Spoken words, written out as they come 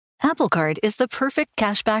Apple Card is the perfect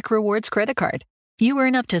cashback rewards credit card. You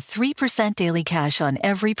earn up to 3% daily cash on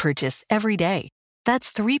every purchase every day.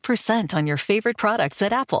 That's 3% on your favorite products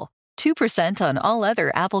at Apple, 2% on all other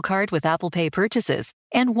Apple Card with Apple Pay purchases,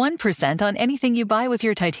 and 1% on anything you buy with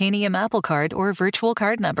your titanium Apple Card or virtual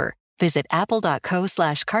card number. Visit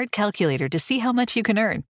apple.co/card calculator to see how much you can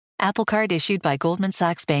earn. Apple Card issued by Goldman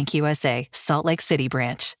Sachs Bank USA, Salt Lake City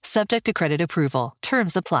branch. Subject to credit approval.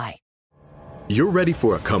 Terms apply. You're ready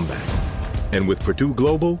for a comeback. And with Purdue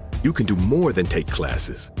Global, you can do more than take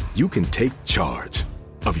classes. You can take charge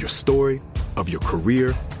of your story, of your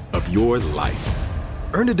career, of your life.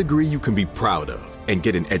 Earn a degree you can be proud of and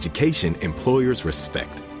get an education employers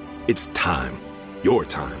respect. It's time, your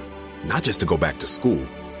time, not just to go back to school,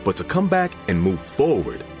 but to come back and move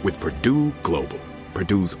forward with Purdue Global,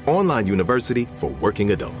 Purdue's online university for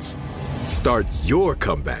working adults. Start your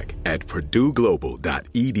comeback at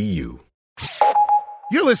purdueglobal.edu.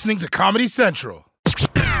 You're listening to Comedy Central.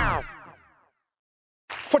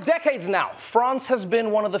 For decades now, France has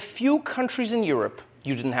been one of the few countries in Europe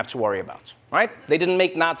you didn't have to worry about, right? They didn't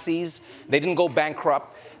make Nazis, they didn't go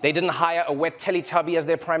bankrupt, they didn't hire a wet Teletubby as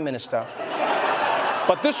their prime minister.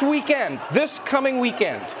 But this coming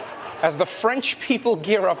weekend, as the French people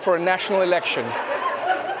gear up for a national election,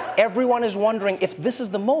 everyone is wondering if this is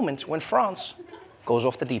the moment when France goes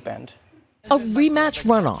off the deep end. A rematch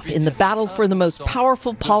runoff in the battle for the most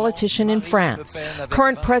powerful politician in France,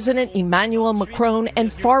 current President Emmanuel Macron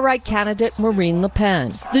and far-right candidate Marine Le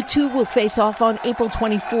Pen. The two will face off on April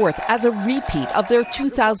 24th as a repeat of their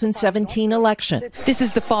 2017 election. This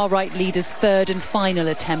is the far-right leader's third and final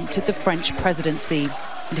attempt at the French presidency.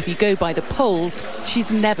 And if you go by the polls, she's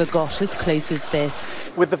never got as close as this.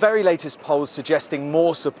 With the very latest polls suggesting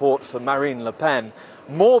more support for Marine Le Pen,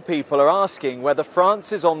 more people are asking whether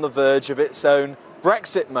France is on the verge of its own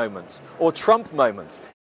Brexit moment or Trump moment.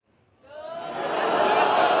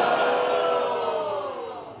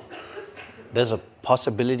 There's a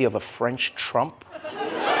possibility of a French Trump?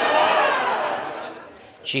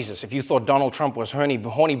 Jesus, if you thought Donald Trump was horny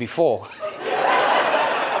before,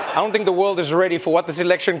 I don't think the world is ready for what this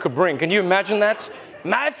election could bring. Can you imagine that?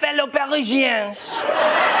 My fellow Parisians,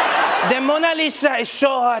 the Mona Lisa is so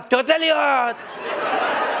hot, totally hot.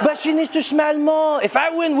 But she needs to smile more. If I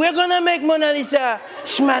win, we're gonna make Mona Lisa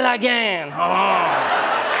smile again.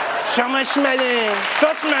 Oh, so much smiling,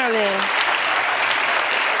 so smiling.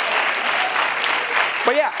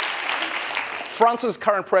 But yeah, France's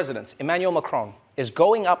current president, Emmanuel Macron, is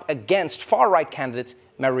going up against far-right candidate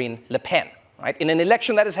Marine Le Pen. Right, in an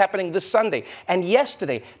election that is happening this Sunday. And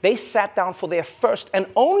yesterday, they sat down for their first and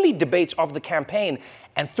only debates of the campaign.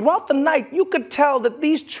 And throughout the night, you could tell that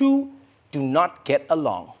these two do not get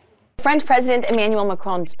along. French President Emmanuel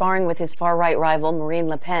Macron sparring with his far-right rival Marine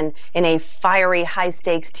Le Pen in a fiery,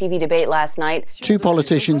 high-stakes TV debate last night. Two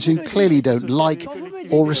politicians who clearly don't like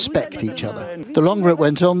or respect each other. The longer it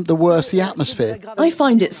went on, the worse the atmosphere. I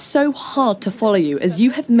find it so hard to follow you as you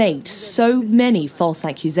have made so many false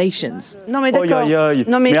accusations.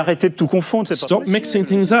 Stop mixing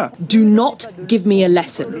things up. Do not give me a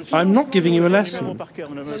lesson. I'm not giving you a lesson.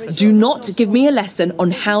 Do not give me a lesson on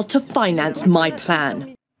how to finance my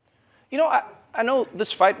plan. You know, I know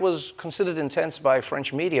this fight was considered intense by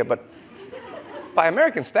French media, but by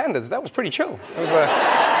American standards, that was pretty chill. It was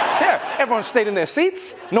yeah, everyone stayed in their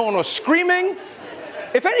seats. No one was screaming.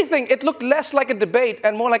 If anything, it looked less like a debate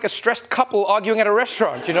and more like a stressed couple arguing at a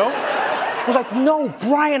restaurant, you know? I was like, no,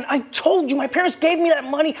 Brian, I told you, my parents gave me that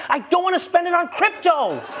money. I don't want to spend it on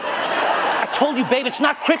crypto. I told you, babe, it's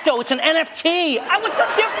not crypto, it's an NFT. What's the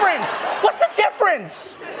difference? What's the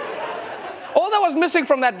difference? All that was missing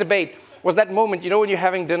from that debate was that moment, you know, when you're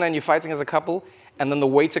having dinner and you're fighting as a couple, and then the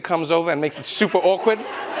waiter comes over and makes it super awkward.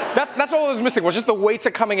 That's all that was missing, was just the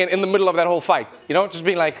waiter coming in the middle of that whole fight. You know, just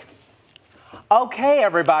being like, okay,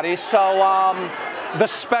 everybody, so the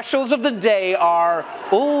specials of the day are,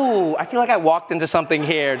 ooh, I feel like I walked into something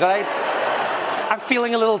here. I'm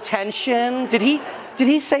feeling a little tension. Did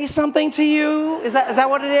he say something to you? Is that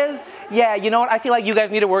what it is? Yeah, you know what? I feel like you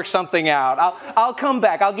guys need to work something out. I'll come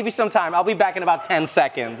back. I'll give you some time. I'll be back in about 10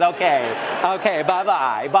 seconds. Okay,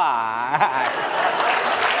 bye-bye, bye.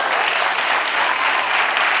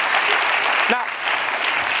 Now,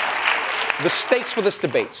 the stakes for this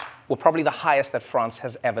debate were probably the highest that France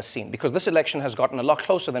has ever seen, because this election has gotten a lot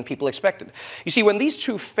closer than people expected. You see, when these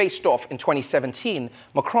two faced off in 2017,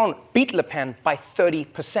 Macron beat Le Pen by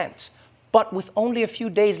 30%. But with only a few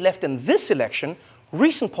days left in this election,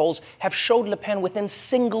 recent polls have showed Le Pen within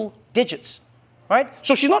single digits, right?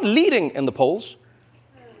 So she's not leading in the polls.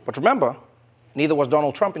 But remember, neither was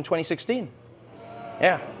Donald Trump in 2016.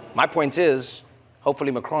 Yeah, my point is,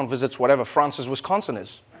 Hopefully Macron visits whatever France's Wisconsin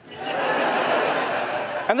is.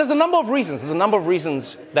 And there's a number of reasons. There's a number of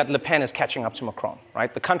reasons that Le Pen is catching up to Macron,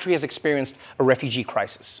 right? The country has experienced a refugee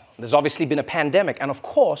crisis. There's obviously been a pandemic. And of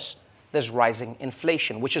course, there's rising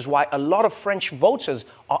inflation, which is why a lot of French voters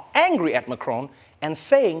are angry at Macron and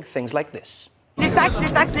saying things like this.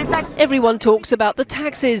 Everyone talks about the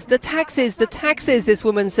taxes, this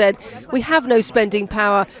woman said. We have no spending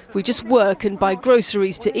power. We just work and buy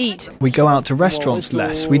groceries to eat. We go out to restaurants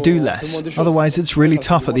less, we do less. Otherwise, it's really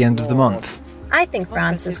tough at the end of the month. I think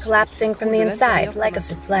France is collapsing from the inside, like a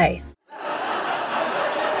souffle.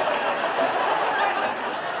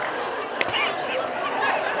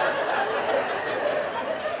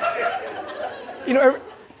 You know,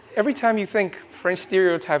 every time you think French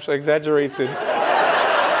stereotypes are exaggerated,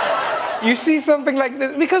 you see something like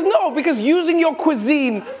this. Because using your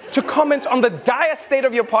cuisine to comment on the dire state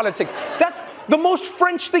of your politics, that's the most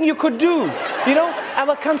French thing you could do. You know,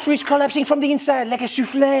 our country is collapsing from the inside like a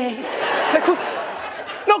souffle.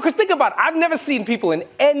 No, because think about it. I've never seen people in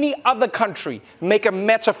any other country make a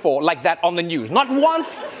metaphor like that on the news. Not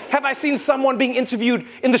once have I seen someone being interviewed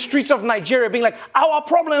in the streets of Nigeria being like, our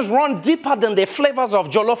problems run deeper than the flavors of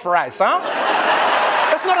jollof rice, huh?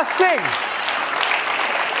 That's not a thing.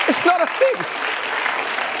 It's not a thing.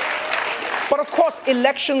 But of course,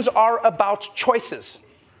 elections are about choices.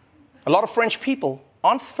 A lot of French people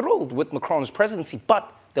aren't thrilled with Macron's presidency,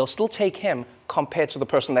 but they'll still take him compared to the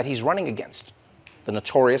person that he's running against, the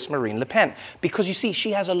notorious Marine Le Pen. Because you see,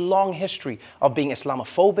 she has a long history of being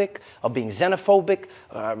Islamophobic, of being xenophobic,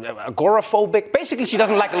 agoraphobic. Basically, she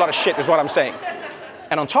doesn't like a lot of shit, is what I'm saying.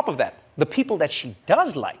 And on top of that, the people that she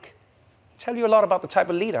does like tell you a lot about the type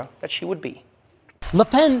of leader that she would be. Le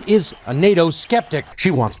Pen is a NATO skeptic.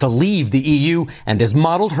 She wants to leave the EU and has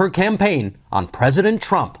modeled her campaign on President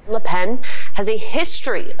Trump. Le Pen has a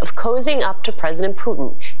history of cozying up to President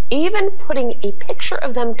Putin, even putting a picture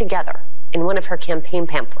of them together in one of her campaign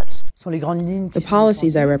pamphlets. The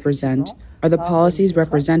policies I represent are the policies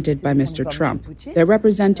represented by Mr. Trump. They're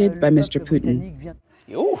represented by Mr. Putin.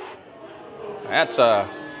 Ooh,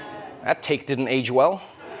 that take didn't age well.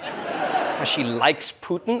 She likes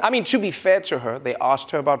Putin. I mean, to be fair to her, they asked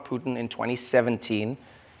her about Putin in 2017,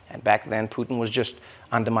 and back then Putin was just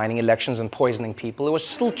undermining elections and poisoning people. It was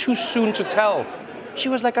still too soon to tell. She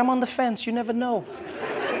was like, I'm on the fence, you never know.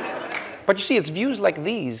 But you see, it's views like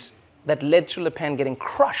these that led to Le Pen getting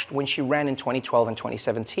crushed when she ran in 2012 and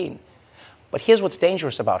 2017. But here's what's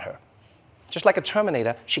dangerous about her. Just like a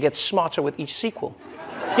Terminator, she gets smarter with each sequel.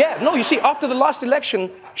 Yeah, no, you see, after the last election,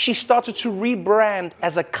 she started to rebrand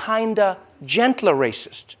as a kinder, gentler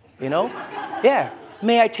racist, you know? Yeah,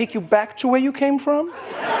 may I take you back to where you came from?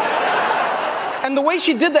 And the way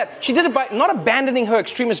she did that, she did it by not abandoning her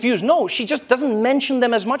extremist views. No, she just doesn't mention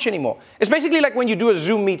them as much anymore. It's basically like when you do a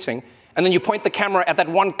Zoom meeting and then you point the camera at that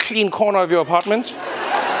one clean corner of your apartment. Do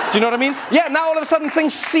you know what I mean? Yeah, now all of a sudden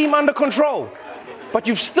things seem under control. But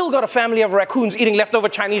you've still got a family of raccoons eating leftover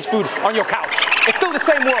Chinese food on your couch. It's still the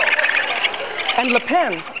same world. And Le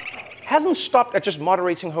Pen hasn't stopped at just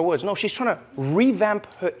moderating her words. No, she's trying to revamp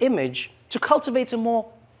her image to cultivate a more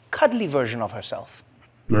cuddly version of herself.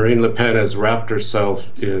 Marine Le Pen has wrapped herself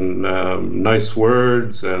in nice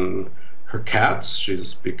words and her cats.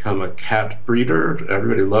 She's become a cat breeder.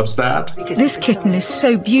 Everybody loves that. This kitten is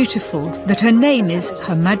so beautiful that her name is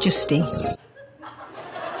Her Majesty.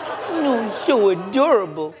 No, so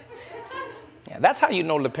adorable. Yeah, that's how you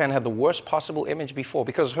know Le Pen had the worst possible image before,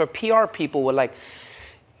 because her PR people were like,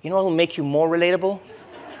 you know what will make you more relatable?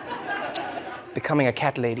 Becoming a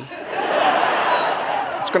cat lady.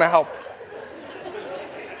 It's going to help.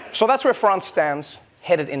 So that's where France stands,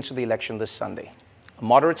 headed into the election this Sunday. A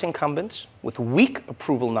moderate incumbent with weak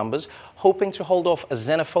approval numbers, hoping to hold off a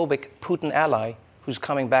xenophobic Putin ally who's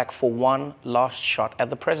coming back for one last shot at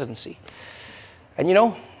the presidency. And you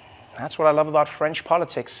know, that's what I love about French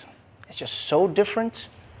politics. It's just so different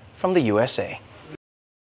from the USA.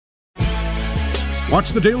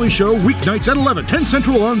 Watch The Daily Show weeknights at 11, 10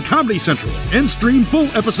 Central on Comedy Central. And stream full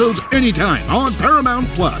episodes anytime on Paramount+.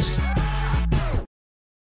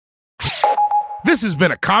 This has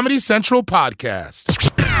been a Comedy Central podcast.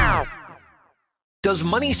 Does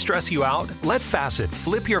money stress you out? Let Facet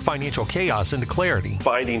flip your financial chaos into clarity.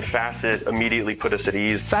 Finding Facet immediately put us at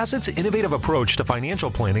ease. Facet's innovative approach to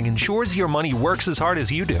financial planning ensures your money works as hard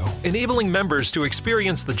as you do, enabling members to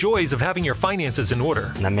experience the joys of having your finances in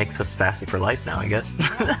order. And that makes us Facet for life now, I guess.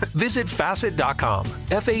 Visit Facet.com,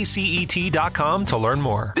 FACET.com to learn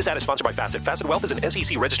more. This ad is sponsored by Facet. Facet Wealth is an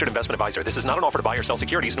SEC registered investment advisor. This is not an offer to buy or sell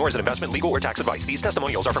securities, nor is it investment, legal, or tax advice. These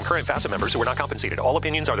testimonials are from current Facet members who are not compensated. All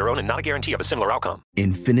opinions are their own and not a guarantee of a similar outcome. Infinity.com.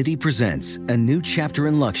 Infinity presents a new chapter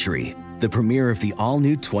in luxury, the premiere of the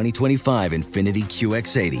all-new 2025 Infinity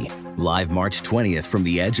QX80, live March 20th from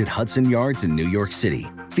the Edge at Hudson Yards in New York City,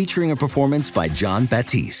 featuring a performance by John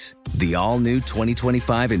Batiste. The all-new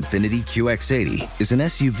 2025 Infinity QX80 is an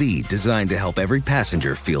SUV designed to help every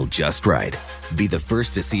passenger feel just right. Be the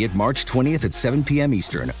first to see it March 20th at 7 p.m.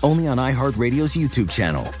 Eastern, only on iHeartRadio's YouTube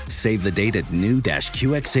channel. Save the date at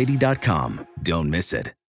new-QX80.com. Don't miss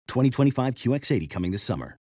it. 2025 QX80 coming this summer.